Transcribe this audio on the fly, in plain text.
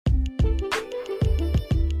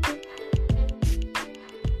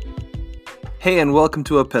Hey, and welcome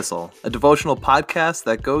to Epistle, a devotional podcast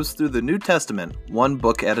that goes through the New Testament, one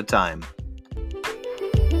book at a time.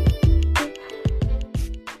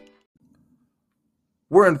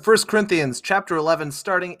 We're in 1 Corinthians chapter 11,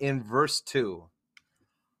 starting in verse 2.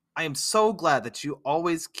 I am so glad that you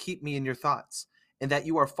always keep me in your thoughts, and that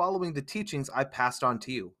you are following the teachings I passed on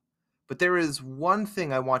to you. But there is one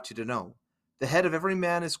thing I want you to know. The head of every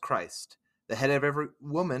man is Christ. The head of every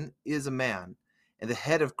woman is a man, and the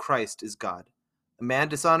head of Christ is God. A man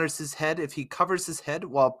dishonors his head if he covers his head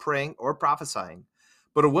while praying or prophesying.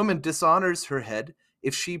 But a woman dishonors her head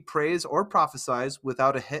if she prays or prophesies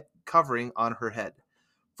without a head covering on her head.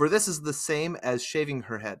 For this is the same as shaving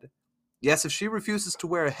her head. Yes, if she refuses to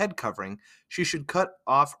wear a head covering, she should cut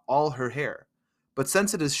off all her hair. But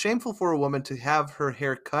since it is shameful for a woman to have her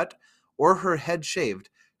hair cut or her head shaved,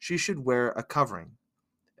 she should wear a covering.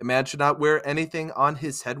 A man should not wear anything on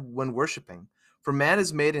his head when worshiping, for man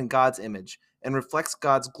is made in God's image and reflects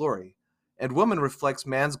God's glory, and woman reflects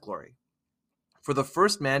man's glory. For the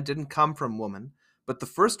first man didn't come from woman, but the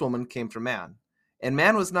first woman came from man. And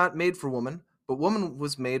man was not made for woman, but woman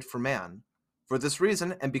was made for man. For this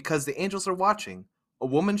reason, and because the angels are watching, a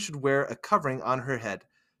woman should wear a covering on her head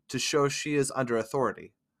to show she is under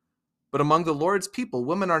authority. But among the Lord's people,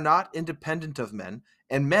 women are not independent of men,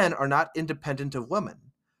 and men are not independent of women.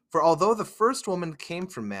 For although the first woman came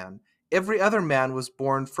from man, every other man was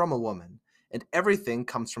born from a woman, and everything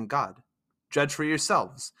comes from God. Judge for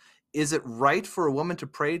yourselves. Is it right for a woman to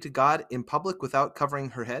pray to God in public without covering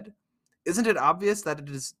her head? Isn't it obvious that it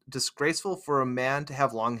is disgraceful for a man to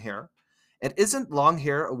have long hair? And isn't long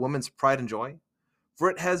hair a woman's pride and joy? For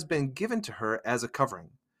it has been given to her as a covering.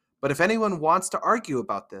 But if anyone wants to argue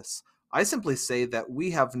about this, I simply say that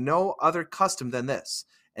we have no other custom than this,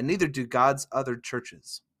 and neither do God's other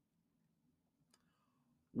churches.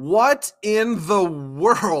 What in the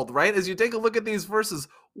world, right? As you take a look at these verses,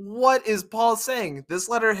 what is Paul saying? This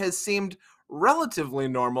letter has seemed relatively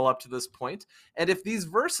normal up to this point, and if these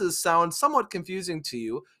verses sound somewhat confusing to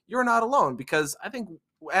you, you're not alone, because I think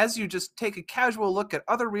as you just take a casual look at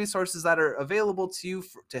other resources that are available to you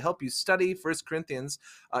to help you study 1 Corinthians,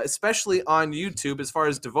 especially on YouTube as far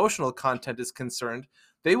as devotional content is concerned,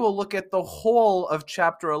 they will look at the whole of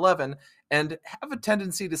chapter 11 and have a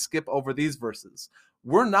tendency to skip over these verses.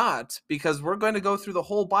 We're not, because we're going to go through the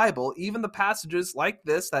whole Bible, even the passages like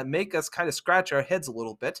this that make us kind of scratch our heads a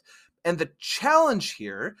little bit. And the challenge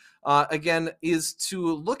here, again, is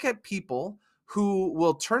to look at people who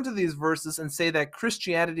will turn to these verses and say that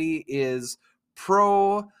Christianity is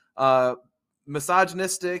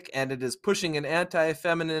misogynistic and it is pushing an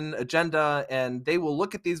anti-feminine agenda, and they will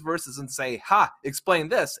look at these verses and say, ha, explain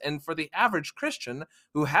this. And for the average Christian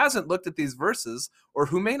who hasn't looked at these verses, or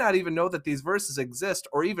who may not even know that these verses exist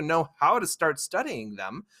or even know how to start studying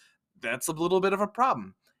them, that's a little bit of a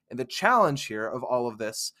problem. And the challenge here of all of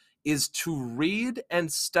this is to read and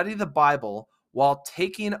study the Bible while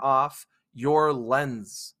taking off your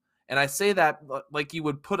lens. And I say that like you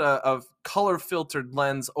would put a color-filtered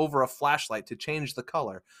lens over a flashlight to change the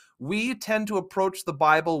color. We tend to approach the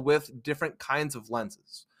Bible with different kinds of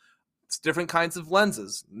lenses. It's different kinds of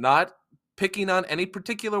lenses, not picking on any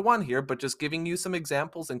particular one here, but just giving you some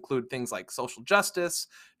examples include things like social justice,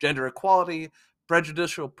 gender equality,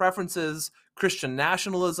 prejudicial preferences, Christian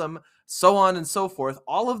nationalism, so on and so forth.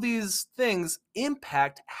 All of these things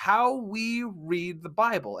impact how we read the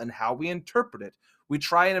Bible and how we interpret it. We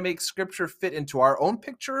try to make Scripture fit into our own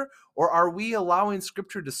picture, or are we allowing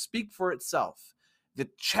Scripture to speak for itself? The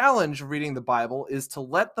challenge of reading the Bible is to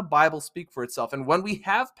let the Bible speak for itself. And when we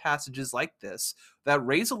have passages like this that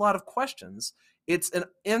raise a lot of questions, it's an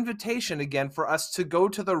invitation again for us to go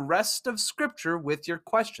to the rest of Scripture with your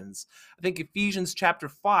questions. I think Ephesians chapter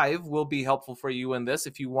 5 will be helpful for you in this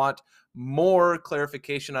if you want more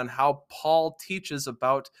clarification on how Paul teaches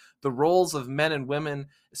about the roles of men and women,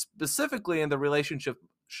 specifically in the relationship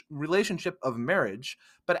of marriage.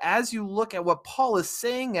 But as you look at what Paul is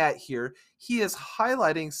saying at here, he is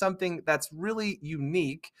highlighting something that's really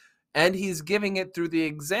unique, and he's giving it through the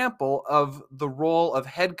example of the role of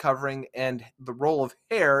head covering and the role of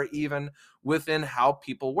hair even within how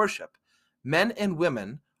people worship. Men and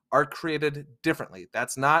women are created differently.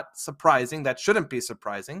 That's not surprising. That shouldn't be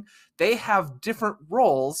surprising. They have different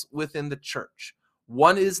roles within the church.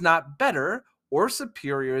 One is not better or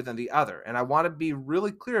superior than the other, and I want to be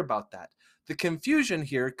really clear about that. The confusion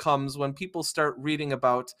here comes when people start reading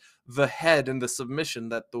about the head and the submission,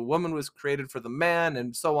 that the woman was created for the man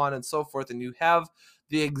and so on and so forth, and you have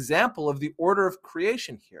the example of the order of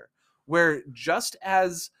creation here, where just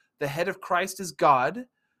as the head of Christ is God,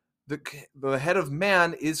 the head of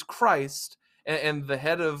man is Christ, and the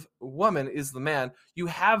head of woman is the man, you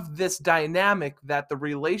have this dynamic that the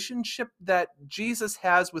relationship that Jesus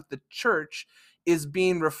has with the church is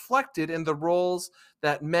being reflected in the roles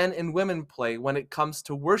that men and women play when it comes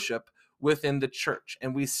to worship within the church.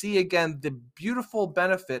 And we see again the beautiful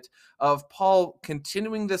benefit of Paul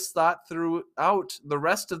continuing this thought throughout the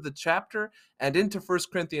rest of the chapter and into 1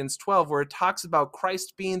 Corinthians 12, where it talks about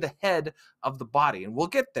Christ being the head of the body. And we'll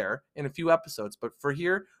get there in a few episodes, but for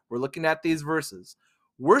here, we're looking at these verses.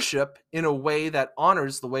 Worship in a way that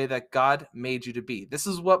honors the way that God made you to be. This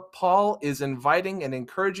is what Paul is inviting and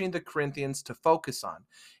encouraging the Corinthians to focus on.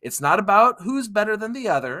 It's not about who's better than the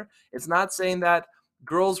other. It's not saying that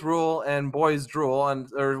girls rule and boys drool,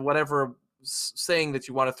 or whatever saying that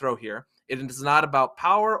you want to throw here. It is not about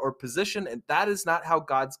power or position, and that is not how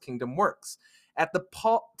God's kingdom works. At the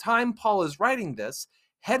time Paul is writing this,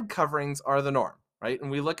 head coverings are the norm, right? And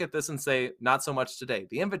we look at this and say, not so much today.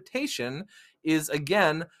 The invitation is,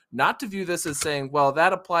 again, not to view this as saying, well,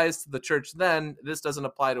 that applies to the church then, this doesn't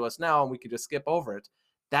apply to us now, and we could just skip over it.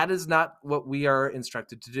 That is not what we are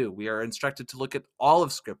instructed to do. We are instructed to look at all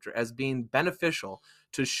of Scripture as being beneficial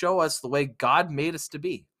to show us the way God made us to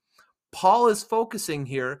be. Paul is focusing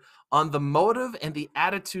here on the motive and the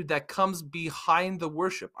attitude that comes behind the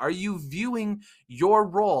worship. Are you viewing your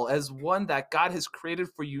role as one that God has created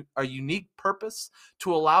for you, a unique purpose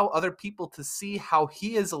to allow other people to see how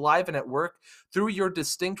he is alive and at work through your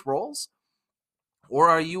distinct roles? Or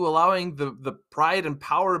are you allowing the pride and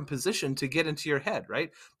power and position to get into your head, right?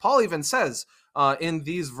 Paul even says in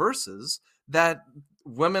these verses that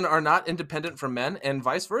women are not independent from men, and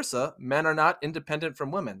vice versa, men are not independent from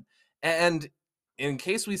women. And in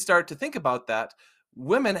case we start to think about that,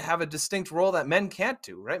 women have a distinct role that men can't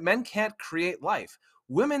do, right? Men can't create life.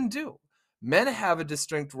 Women do. Men have a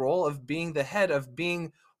distinct role of being the head, of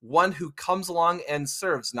being one who comes along and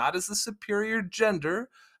serves, not as the superior gender.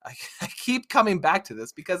 I keep coming back to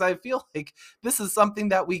this because I feel like this is something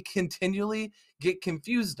that we continually get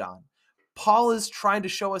confused on. Paul is trying to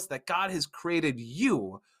show us that God has created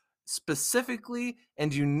you specifically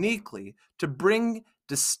and uniquely to bring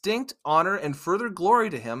distinct honor and further glory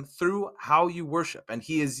to him through how you worship. And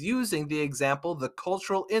he is using the example, the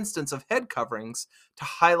cultural instance of head coverings, to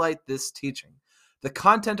highlight this teaching. The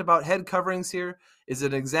content about head coverings here is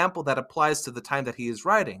an example that applies to the time that he is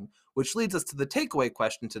writing, which leads us to the takeaway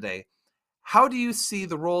question today. How do you see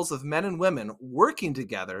the roles of men and women working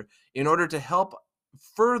together in order to help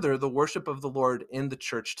further the worship of the Lord in the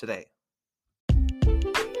church today?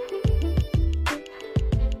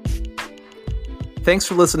 Thanks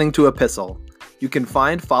for listening to Epistle. You can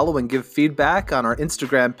find, follow, and give feedback on our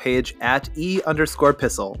Instagram page at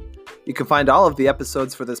 @e_pistle. You can find all of the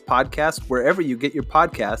episodes for this podcast wherever you get your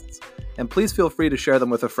podcasts, and please feel free to share them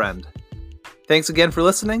with a friend. Thanks again for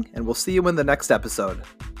listening, and we'll see you in the next episode.